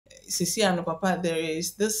Sisiano Papa, there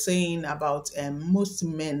is this saying about most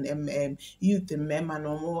men, youth and men, and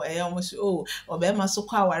almost or bema so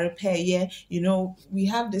kwa repair. Yeah, you know, we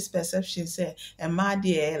have this perception say, my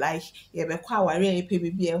dear, like be kwa ware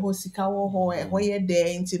baby a ho sika wo ho e ho ye there,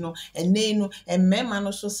 you know, and then and men man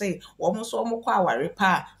also say, almost kwa ware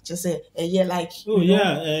pa, just say yeah, like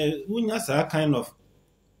unya sa kind of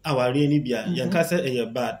our ni bia yanka say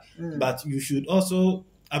bad, but you should also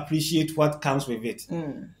appreciate what comes with it.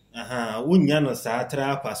 Unya no sa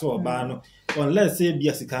trapa so oba no unless say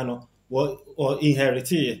bia sika no or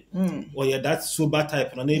inherit it or that sober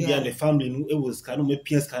type no bia the family no e was kind of me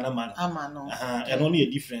pies kind of man and only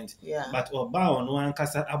a different but oba no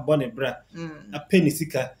ankasa abone bra a penny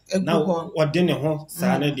sika now what den ho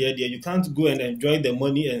sa na there you can't go and enjoy the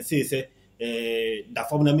money and say the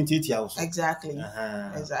fundamentality house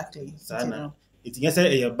exactly sana it yes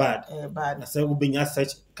say bad na say ubenya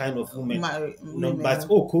such kind of woman no but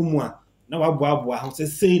komua na waboaboa ho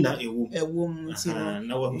say na ewu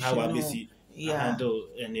na wa how abesi handle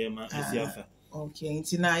enema esiafa okay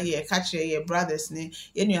ntina ye catch your brothers ne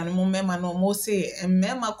yenuanu mema no mo say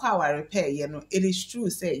mema kwa wa repair ye no it is true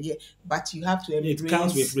say yeah but you have to embrace it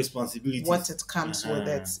comes with responsibility what it comes with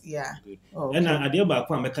it and ade ba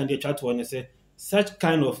kwa meka dey twa to say such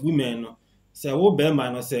kind of women no say wo be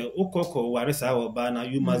man no say okoko ware sa wo ba na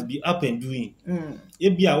you must be up and doing e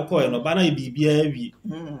bia okko no ba na e bibia wi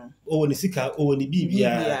o woni sika o woni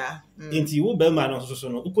bibia enti wo be man no so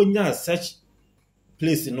no ukonya such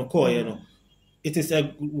place no call ye no it is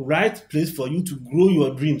a right place for you to grow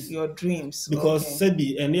your dreams because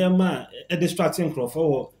sabi enema e distracting crowd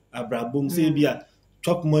for abrabom say bia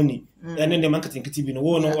chop money and then the marketing kiti no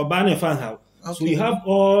wo no oba na fan how. Okay. So you have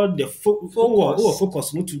all the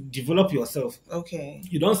focus to develop yourself. Okay.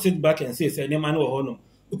 You don't sit back and say man no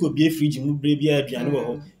you could be a fridge mu baby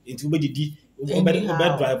aduane into be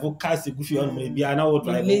drive cars go fi on maybe na wo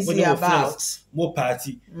drive more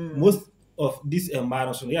party. Most of this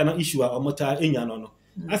environment so ya na issue a omota enya no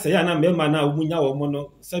I say ya na member na omunya wo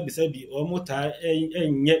no sabi omota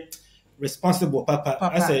enye responsible papa.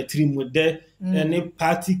 I say trim with there any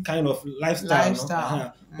party kind of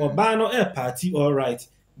lifestyle. Or no party all right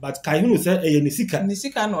but Kaihunu said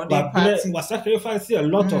nisika no dey party was sacrificing a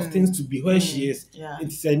lot of things to be where she is.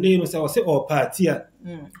 It's a name say or party or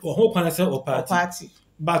hope and say or party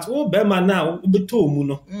but bema now ubetomu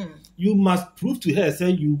no you must prove to her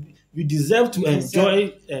say you deserve to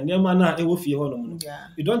enjoy and na e wo fie ho no.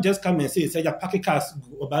 You don't just come and say your packet cars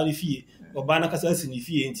obali fie obana kasa sini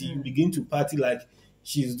fie until you begin to party like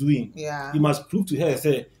she's doing. You must prove to her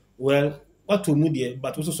say well what to media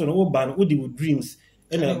but also so no ban with dreams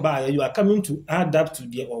and by you are coming to add up to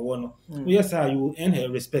the or one. Yes sir, you will earn her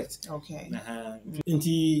respect. Okay.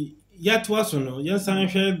 Nti yet was no yes I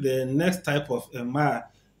share the next type of ma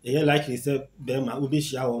like he said bema obi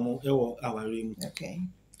shia wo e our room. Okay.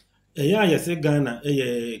 Yes Ghana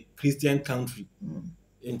a Christian country.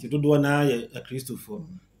 Nti dodo na a Christopher.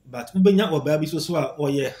 But ubenya oba bi so or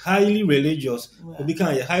ye highly religious obi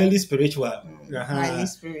kan ye highly spiritual. Highly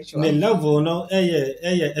spiritual. The level no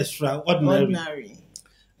extraordinary.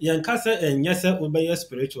 Yanka say enye say obey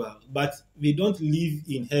spiritual but we don't live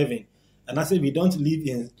in heaven and I say we don't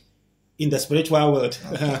live in the spiritual world.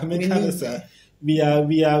 Okay. we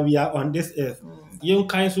are on this earth. Yon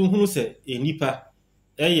kan so hunu say enipa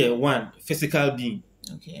one physical being.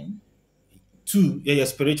 Okay. 2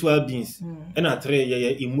 spiritual beings and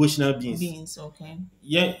 3 emotional beings. Okay.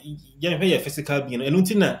 Yeah physical being and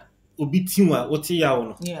untina obi tinwa wote ya wo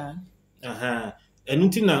no. And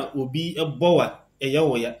untina obi ebowa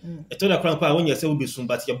eyawo ya. Etoda krampa won yese obi sun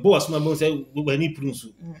but ye bowa suma bon say we ni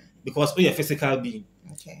prunsu because we physical being.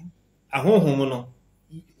 Okay. Ahonhom no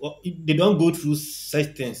they don't go through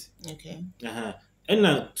such things. Okay. And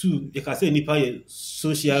now 2 you can say nipa ye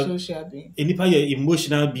social being. Nipa ye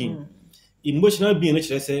emotional being. Emotional being which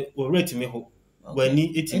say already me ho when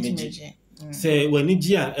ni etimeji say when ni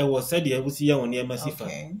ji a e wo said e wusi ya won e ma sifa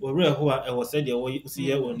ore ho a e wo said e wo wusi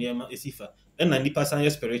ya won e ma sifa and na nipa san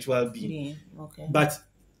spiritual being. Okay. But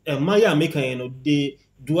Maya American they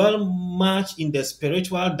dwell much in the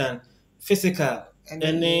spiritual than physical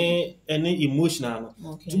and emotional.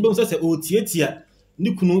 Okay. To be say o tietia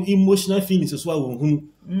ni kunu emotional feelings so a wo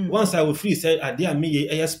hunu once I will free say ade a me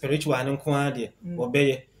ye spiritual an nko ade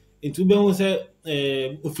obeye into be who say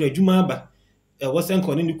ofri adwuma aba wo se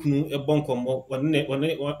nko ne kunu bonkombo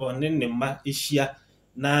wonne ne ma ehia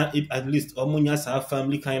na at least omunya sa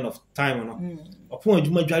family kind of time no opon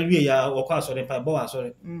adwuma dwarewe ya wokọ asore pa bo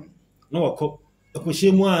asore no wokọ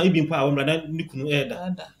ekohyemu a ebi mpa a wo mrada ne kunu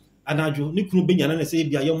eda anajo ne kunu benya na say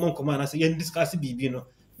bia ye monkombo na say ye discuss bibi no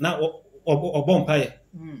na obon pa ye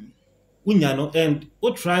unya no and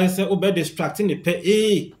o try say o be distracting the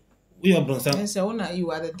pe we are bronsa and say una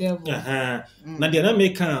you are the devil na de na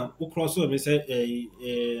make am o cross o me say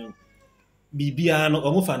bibia no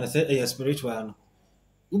o mo fa na say spiritual no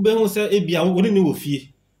u be hu say ebia wo ni wo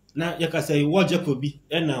fie na yaka say wo Jacobi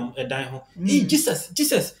enam edan ho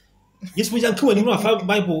Jesus yes we can come and afa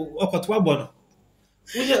Bible okoto abo no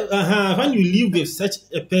when you live with such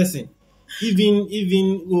a person even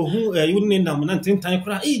who you name them na tin time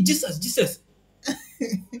kra Jesus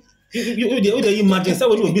you imagine say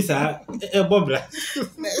we be sa bobra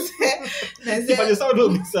imagine say we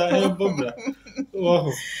be sa bobra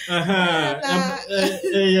oh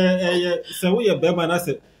so we be man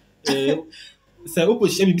say say we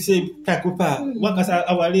push be say kakopa wakasa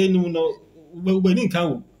awale ni no we ni kan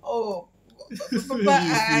wo oh but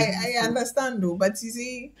I understand though, but you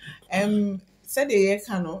see, said the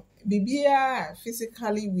cano, bibia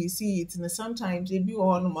physically we see it, and sometimes it be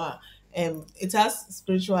on it has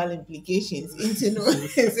spiritual implications. Into no,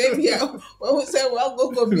 say when we say well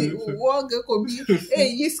go be, hey,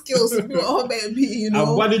 you skills be all baby, you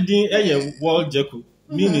know. What did wall Jacob?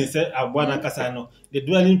 Meaning say abwana kasa no the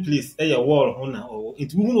dwelling place wall ho na o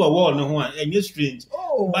it hu no wall no ho a enye strange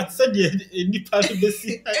but said the nipa to be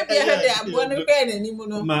see e be had abwana pe na ni mu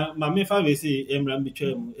no ma me fa we say emra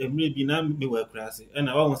mbetwa mu emre bi na me wa krase e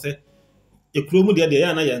na wa ho say ekuro mu de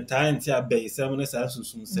ya na ya ntaa nti abai sam na sa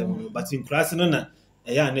susum sam but in krase no na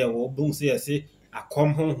ya na e wo bo say say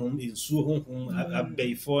akom honhom ensu honhom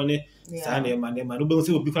abai fo ne sa na ma no bo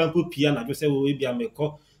say obi kwan ko pia na jo say wo bi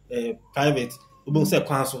amekọ private ubon se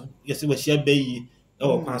kwanso yesi wa hia bayi e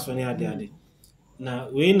wo kwanso ne ade na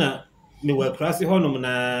we na me wa krase honom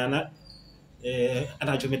na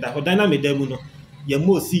anajo me da ho dan na me da mu no ya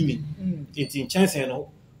mo simi enti chance no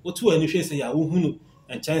otu ani hwe se ya wo hunu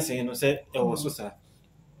chance no se e wo so sa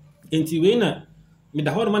enti we na me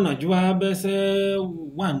da ho no na joa be se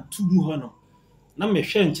 1 2 mu ho no na me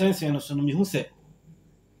hwe chance no so no me hu se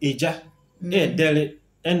eja dele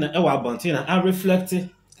en e wa abonte na a reflect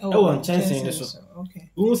chance no so okay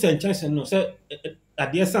who say chance no say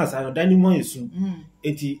ade sense no dani mo yesu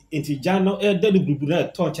enti jano de group na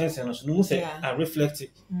to chance no so no say a reflect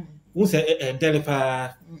who say dele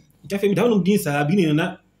pa jafe mi da wonu din sa bi ni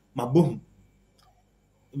na mabohu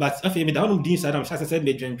but afi mi da wonu din sa am sha say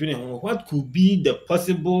me dwendwene ho what could be the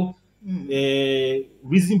possible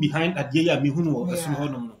reason behind ade ya mi hu no asu ho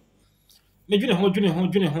no me dwene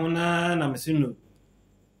ho na me se no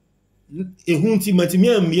ehunti matimi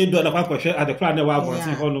amie do na kwakwhwe adekra na wa abonti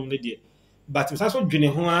honom ne de but so so dwene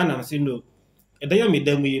ho ana am say no edan me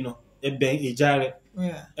damu yi no ben ejare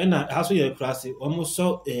na ha so ye krase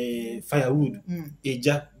omoso firewood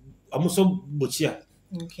eja omoso bochia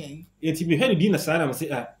okay enti me hwe di na sana am say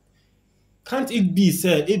can't it be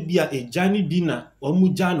say ebia ejani bi na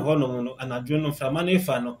omuja no honom no anadwo no frama na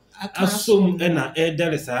efa no asom na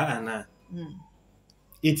edere sa ana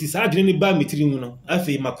it is hard ni ba mitiri mu no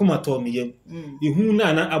afi makoma to meyem ehu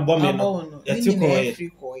na abome no yati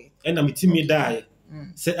koye na mitimi daaye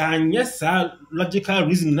se anya sa logical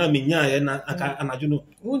reason na menya ye na aka anadwo no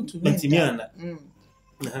mitimi ana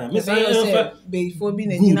me say before bi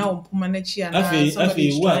na gina ompoma na chi ana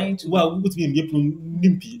afi wa utimi mye pun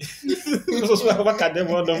nimpi so ba ka dem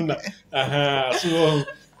odom na so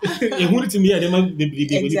ehu ritimi ye ma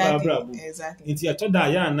bebribe ni pa brabo enti atoda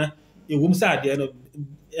ya na ewum sa ade no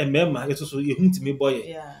emema yeso yehuntimi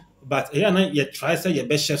boye but ya na ye try say ye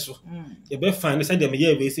be hye so ye be find say dem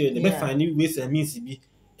ye we say ye be find we say means bi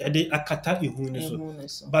e dey akata ehu ni so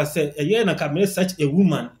but say ye na ka me such a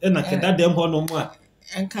woman e na keda dem ho no mu a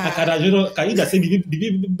akada jiro ka ida say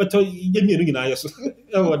bibi beto ye mi enu na yeso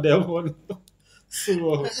e wo dem ho so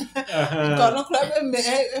kono kra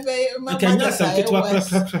be ma kanya sam ketwa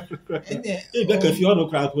e be ka fi ho no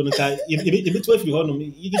kra ko no ka e be to fi ho no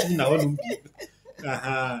yi gidi na ho no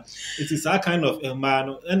it is that kind of a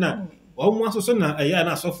man na omo asoso na eya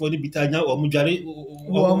na asofo ni bitanya omo dware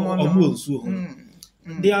omo nsu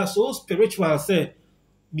they are so spiritual say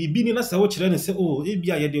bibi ni na sa wo kire ne say oh e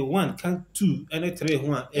bia ye de 1 can 2 and 3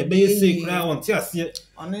 ho a e be say kra won ti ase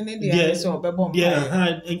ono ne de so obebo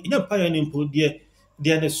mpa nya pa ya ni mpo de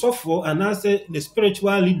the sofo and I say the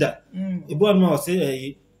spiritual leader e bo no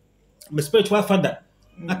say the spiritual father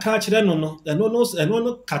aka kire no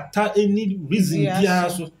no kata any reason dia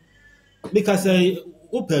so because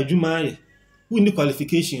open adwuma ye we need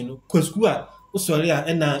qualification no kwasku a usori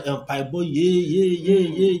a na empaibo ye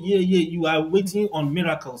you are waiting on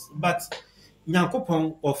miracles but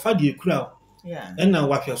nyankopon ofa de ekura na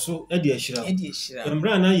wahweso e de ahira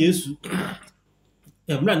emra na yesu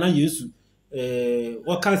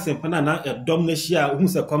wo kan sempa na edom na hia hu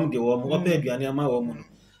se kwam de wo mo opa aduane ama wo mo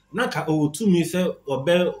naka otumi sɛ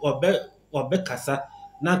ɔbɛ kasa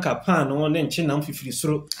naka pan no ne nche nam fifiri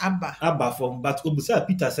soro aba fam but obusa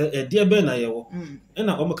Peter sɛ ɛdeɛ bɛ na yɛwɔ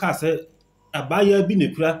ɛna ɔmo ka sɛ abaya bi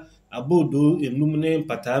nekura abodo enum ne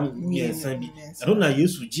mpataa mmiɛnsa bi ɛno na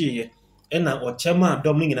Yesu gyeeɛ ɛna ɔkyɛm a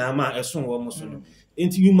dɔm no nyinaa ma ɛso wɔ mo so no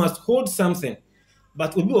nti you must hold something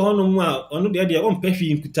but obi wɔ hɔnom a ɔno deɛ ɔmpɛ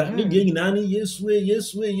hwee nkuta ne deɛ nyinaa ne Yesu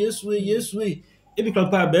ebi kora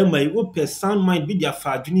pa bɛrima yi wopɛ sound mind bi de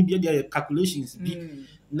afa adwene bi de ayɛ calculations bi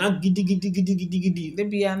na gidi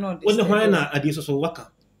wone hwan na adeɛ so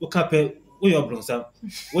woka pɛ woyɛ ɔbronsam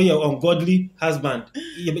woyɛ ungodly husband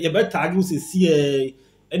yɛbɛtaage wo sɛsie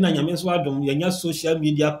ɛna nyame nso adom yɛnya social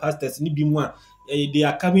media pastors ne bi mu a they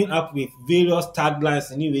are coming up with various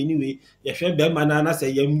taglines anyway yɛhwɛ bɛrima no na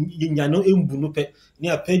sɛ yɛnya no mbu no pɛ ne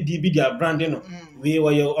apɛ di bi de abrande no we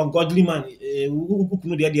wɔyɛ ungodly man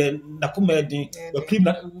wokunu deɛ nakoma ɛden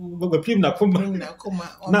wapirim nakoma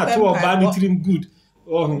na ato ɔbaa no tirim good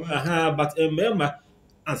but mmarima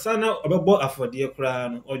ansa na ɔbɛbɔ afɔdeɛ koraa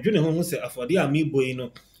no ɔdwene ho sɛ afɔdeɛ a mebɔ yi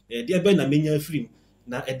no ɛdeɛ bɛ na menya afirim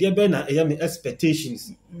na ɛdeɛ bɛ na ɛyɛ me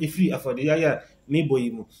expectations ɛfiri afɔdeɛ a mebɔ yi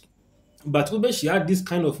mu but wobɛhyia this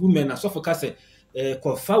kind of women asɔfo ka sɛ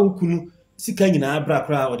kɔfa wo kunu sika nyinaa bra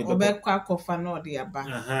koraa ɔde bɛkɔ akɔfa na ɔde aba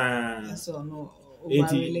so no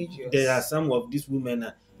there are some of these women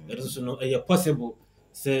a ɛdo so no ɛyɛ possible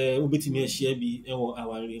sɛ wobɛtumi ahyia bi ɛwɔ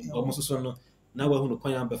awareɛ mu ɔmo soso no na wahu no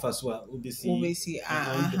kwan abɛfa so a wobɛsi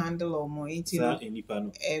handle ɔmo nti saa nipa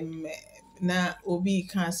no na obi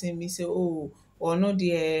ka asɛm bi sɛ ɔno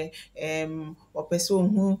deɛ ɔpɛ sɛ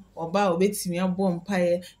ohu ɔba a obɛtumi abɔ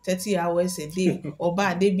mpaeɛ 30 hours a day ɔba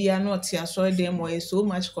a da bia na ɔte asɔre dɛm ɔyɛ so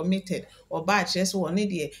much committed ɔba a kyerɛ sɛ ɔne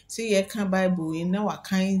deɛ sɛ yɛka Bible yi na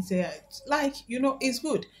wakan sɛ like it's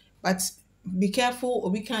good but be careful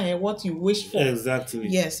obi kan what you wish for. Exactly.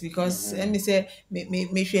 Yes, because let me say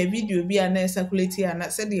me share video bi na circulate and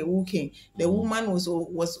said the woman was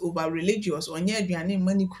over religious or near aduane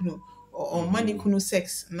money kunu or money kunu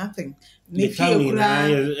sex nothing. Lord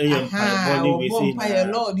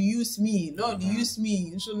use me.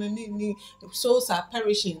 So souls are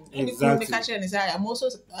perishing. Exactly. I'm also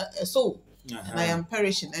a soul. And I am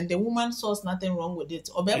perishing, and the woman saw nothing wrong with it.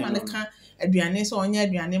 Obema neka aduane so onya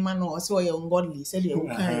aduane ma no so you ungodly said you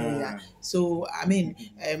can. So I mean,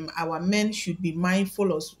 our men should be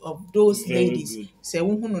mindful of those ladies. Say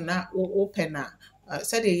wohunu na open na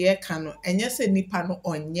said the year can enye se nipa no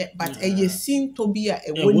onye but eye sin to be a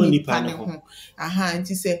nipa ne ho.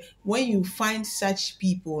 Nti say when you find such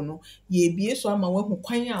people no ye bie so ama wo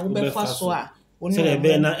kwan a wo befa so a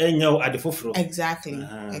exactly.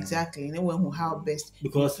 No one who how best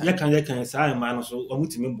because you can say man so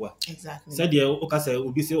omutimi boa. Exactly. Said you oka say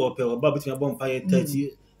obi say ope oba betimi abom pa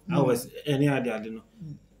 30 hours any ade no.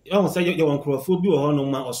 You say you won crofo bi wo ho no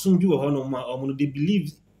ma osun bi wo ho no ma omo no they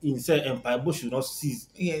believe in say empire bo should not cease.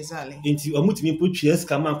 Yeah, exactly. Nti omutimi potwe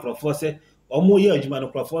ska man crofo say omo ye adwuma no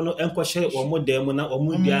crofo no enko hye omo dem na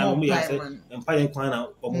omo dia omo ya say empire kwan na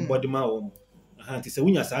omo body ma omo. Anti say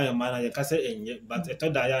wunya saa ya mana ya ka say enye but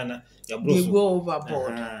etoda ya na ya bro so go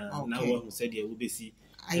overboard. Na wo say dia wo besi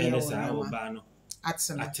ene saa wo ba no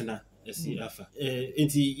atena esi afa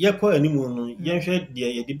enti yakọ animu no yenhwe dia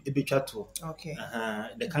ye betwa to okay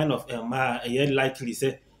the kind of ma ye likely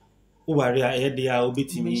say wo ware a ye dia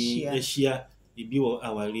obetimi ehia bibi wo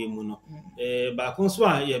aware mu no ba kon so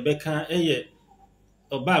a ye beka eye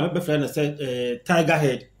oba be friend say tiger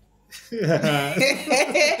head and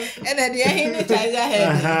at the end tiger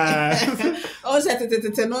head also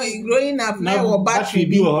no growing up now battery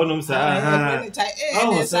bi wo honom sa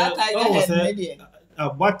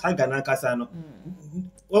what tiger na kasa no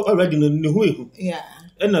already no hu ehu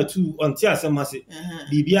na tu onti asemase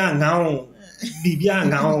bibia ngawo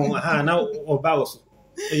na oba wo so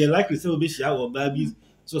you likely say obi shia oba bi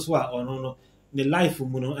so a ono no the life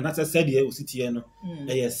mu no and as said here ositie no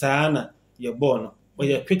saa na ye born no or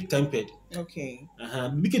you're quick tempered. Okay.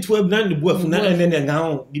 Big it will be the book and then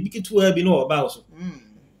now. The big it will be no about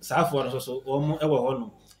South one so almost ever honor.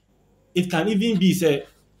 It can even be said,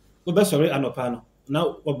 go best sorry and opano.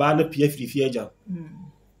 Now, or ban the PF fear.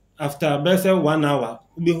 After best 1 hour,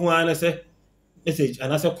 be one say message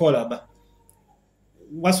and answer caller. But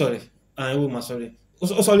what sorry? I will my sorry.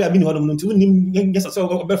 Sorry, I've been one to him. Yes, I saw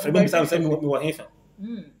a best friend. Saying what we were here.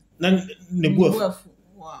 Then the book.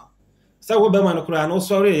 Say wo be man kura no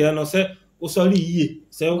sorry ye no say o sorry yie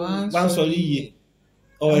say one sorry yie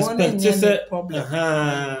or expect say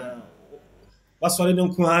what sorry no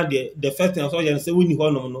ku ha the first thing so you say we ni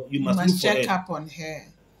ho no you must look check for up on her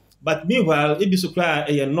But meanwhile, it be so cry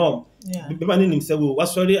a norm. Yeah. Bema ne nim sɛ wo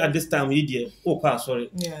wasɔre at this time yi deɛ wokɔ asɔre.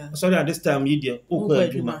 Yeah. Wasɔre at this time yi deɛ wokɔ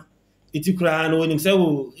adwuma. Iti kura no nim sɛ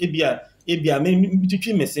wo ebia me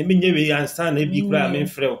twitwi me se menye we ansa na ebi kura me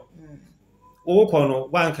mfrɛ wo. Wo kɔ no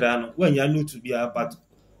wankra no wanya no to bia but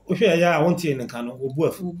wohwɛ ya a wontie ne nka no obu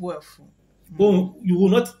afu. You will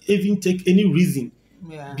not even take any reason.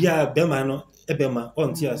 Yeah. Bia bema no ebema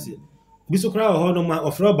ontie ase. Bi so kura ho no ma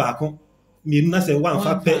ofrɛ baako me na sɛ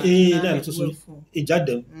wanfa pɛ na no so egya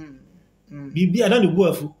dem. Bibia na ne bu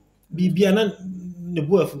afu. Bibia na ne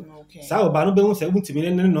bu afu. Sa oba no be hu sɛ wuntimi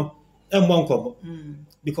ne no emmɔ nkɔbɔ.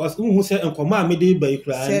 Because who say nkɔmɔ a me de ba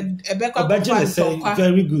ikura. Said Ebeka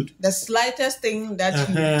very good. The slightest thing that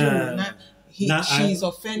you do, she's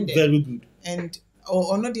offended. Very good. And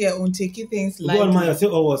or not their own taking things like. One man say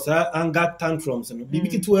was anger tantrums. Bibi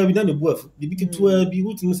kitu we na ne bu afu. Bibi kitu bi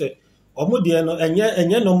wutimi say omo de no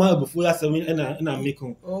enye normal abufu asem na make.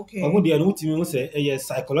 Okay. Omo de no wutimi say a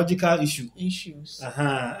psychological issues.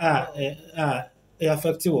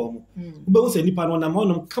 Affect you. But we say nipa no na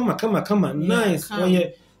mo kama nice.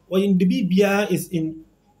 Oye the bibia is in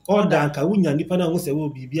order ka wunya nipa na wo say wo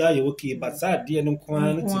bibia ye okay but sad de no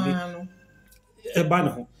kwan no tibi e ba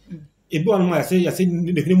na ho. Ebi on ma say ya say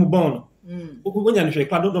ne mu bon no. Wonya no hwe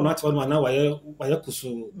kwa do no atwa no na waye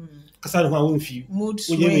kuso. Kasa no ho won fi.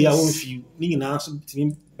 Oye we ya won fi. Ni nyina so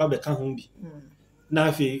tibi ba be ka ho bi.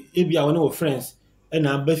 Na afi ebi a wo friends e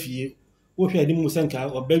na ba fie. Wohwe adi mu senka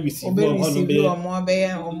oba receive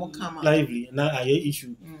lively na aye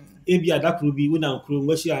issue ebi adakro bi wona nkro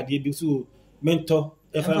ngwashi ade bi so mentor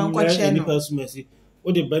efam any person mercy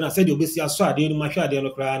o de bana said obesi aso ade no mahwe ade no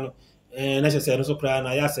kra no na chese no so kra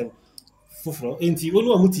na yasem foforo enti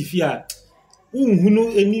wonu amutifi a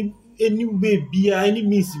unhunu any way bia any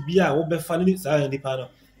means bia wo be fa ni sa nipa no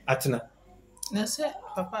atena na se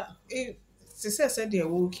papa se said they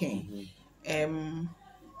walking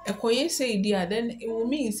Ekoye say dia then it will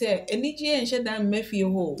mean say enije enhye dan mafie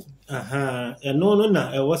ho. No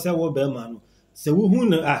na e wo say wo be ma no. Se wo hu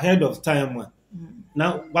no ahead of time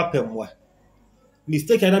na wapemwa.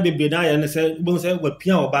 Mistake na be na ya ne say bo say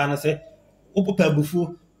wapia oba na say opopa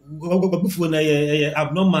bufu na ye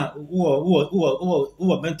abnormal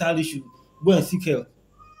wo mental issue go and seek help.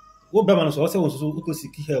 Wo be ma no so say wo so go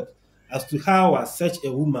seek help as to how such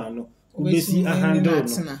a woman no we see a handle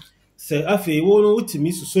no. Say afi wo no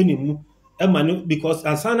utimi suso ni mu e ma no because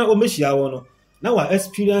ansana o mehia wo no na wa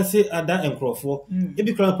experience other enkrofo e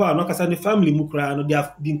bi kran pa no kasa ne family mu kra no they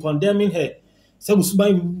have been condemning her say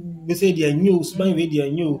usuban we say they new usuban we they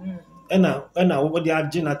new na wo dey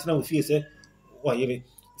age na tena wo fie say wo yire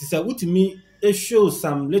ti say utimi e show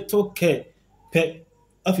some little care pe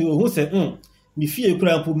afi wo hu say me fie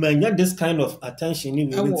kra po manya this kind of attention ni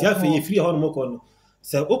we ti afi e free ho no mo ko no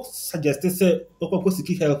say o suggest say o ko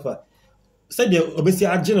seek help said the obesi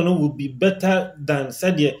agena no would be better than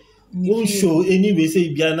said the won't show anyway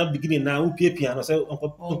say bia na beginning na wo pia no say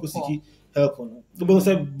onko seek help no so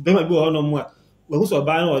say be ma bi ho no mo a we so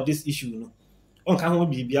ba no this issue no onka ho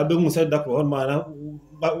bibia be mu say that ho no na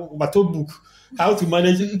bato book how to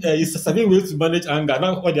manage is seven ways to manage anger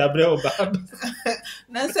na what the abre oba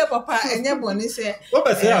na say papa enye boni say what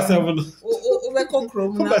be say yourself no o be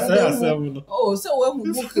kokrom na oh so we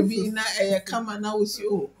hu book bi na kama na wo si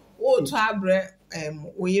to abre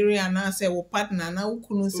oyiri ana say wo partner na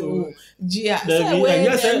ukunu say gia say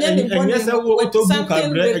we say wo to book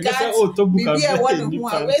abre say to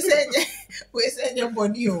book abre we say your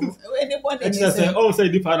body anybody say oh say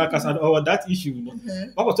the father kasa or that issue no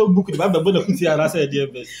what to book the bible na kuti ara say there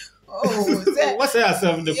be say what say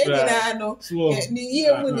yourself the prayer no ni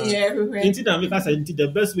ye mu ni ehwe inti na make say the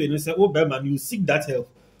best way no say oh be man you seek that help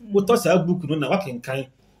wo to say book no na wakenkan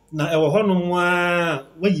na ewo hono mwa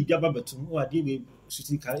wayi bia babatum o ade we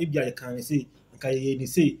suti ka e bia ye kan say nka ye ni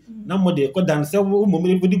say na mo de ko dan say wo mo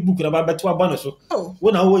me di book na babeto abano so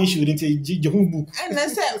wo na wo issue nti je hu book na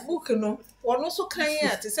say book no wono so kan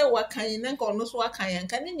ya te say wa kan na nka wono so wa kan ya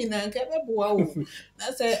nka ni nyina nka beboa wo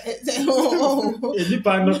na say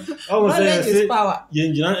edipa no o say ye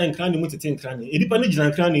njina enka ni mutete nka ni edipa no jina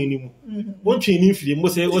nka ni mu won twe ni mfiri mo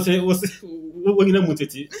say wo nyina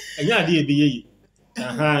mutete enya ade e be ye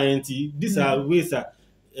enti these are ways that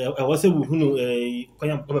I was able to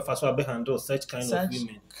kwanya go fa so abe handle such kind of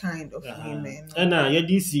women and ya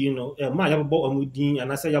this ma ya bobo omudin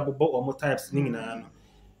and say ya bobo omo types ni nyina no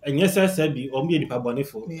enye say bi omo ye dipa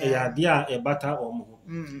bonefo ya de a e bata omo ho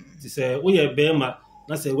ti say wo ye be ma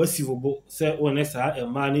na say wasi wobo say one sa e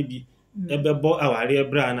ma ne bi e bebo aware e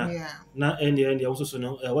bra na ene wo so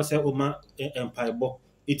no wo say o ma empire bo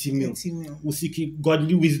etimi we seek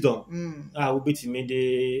godly wisdom wobetimi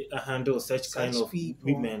de handle such kind of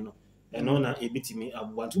women no ɛno na ebetimi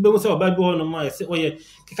aboa nti wobɛhu sɛ ɔba bi hɔ no ma sɛ ɔyɛ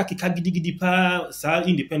keka gidigidi pa saa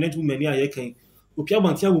independent women a yɛkan opia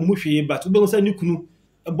bɔnten a wɔ mu hwee but wobɛhu sɛ ne kunu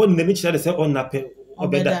ɛbɔ ne n'ani kyerɛ de sɛ ɔnnapɛ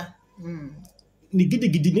ɔbɛda ne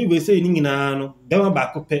gidigidi ne wei sɛ ne nyinaa no bɛma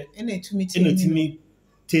baako pɛ ɛna etumi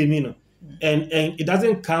temi no and it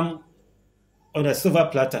doesn't come on a silver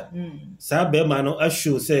platter. Saa bɛma no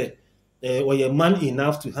show say or a man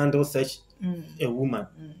enough to handle such a woman.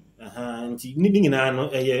 Nti ne nyinaa no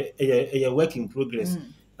ɛyɛ work in progress.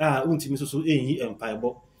 Untimi so ɛnyi empire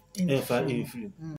bo ɛmfa ɛmfiri.